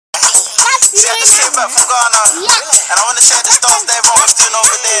See, I just came back from Ghana, and I want to share the stuff that everyone was doing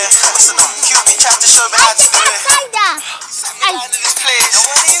over there. Listen up, QB tried to show me how to do it. In this place,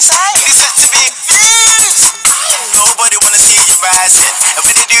 listen to me. Nobody wanna see you rising, and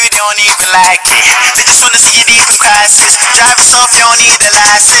when they do, they don't even like it. They just wanna see you deep in crisis. Drive yourself, you don't need a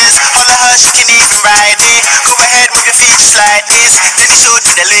license. Holler her, she can even ride it. Go ahead, move your feet just like this. Then you show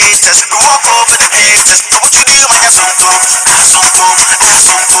to the latest. We walk over the haters. But what you do, my ass on top, ass on top, ass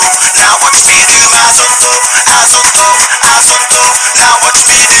on top. Now what you do, my ass on top, ass on top, ass on top. Now what you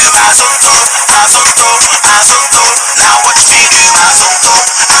do, my ass on top, ass on top, ass on top. Now what you do, my ass on top,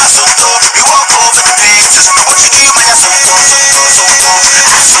 ass on top. We walk over the haters. But what you do, my ass on top, ass on top,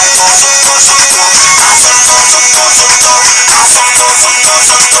 ass on top, ass on top, ass on top, ass on top, ass on top, ass on top, ass on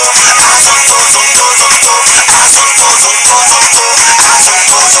top, ass on top, ass on top, ass on top, ass on top, ass on top, ass on top, ass on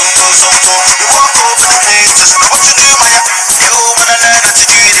top, ass on top. We walk over the haters. But what you do, my ass? They all wanna learn how to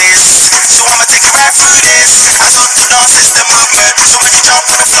do this, so I'ma take it right through this. I saw the dance system movement, so when you jump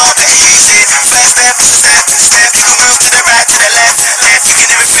on the floor, better use it. First step, step, step. You can move to the right, to the left, left. You can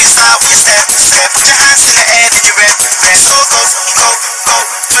never freestyle when you step, step. Put your hands in the air, then you rep, rep. So go, go, go.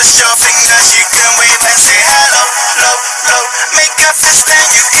 Twist your fingers, you can wave and say hello, low, low. Make a fist and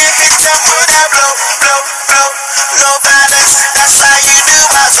you can hit them with that blow, blow, blow. No balance, that's how you do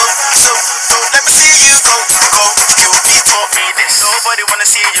it. So, so, let me see you go, go. You taught me this. Nobody wanna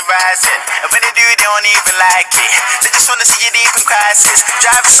see you rising, and when they do, they don't even like it. They just wanna see you deep in crisis.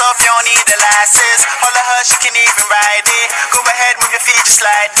 Drive yourself, you don't need a license. Holler her, she can even ride it. Go ahead, move your feet just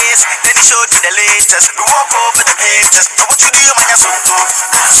like this. Then you show to the latest. We walk over the haters. But what you do, my ass on top,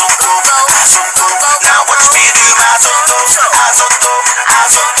 ass on top, ass on top. Now what you do, my ass on top, ass on top,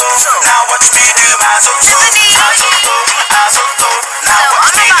 ass on top. Now what you do, my ass on top, ass on top, ass on top. Now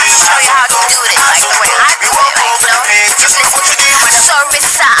what you do, my ass on top, ass on top. We walk over the haters. But what you do, my ass on top. Sorry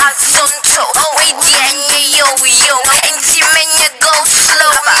sa azonto, wait and yo yo, and you go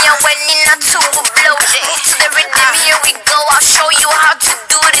slow. Me when in a two blow, move to the rhythm, here we go.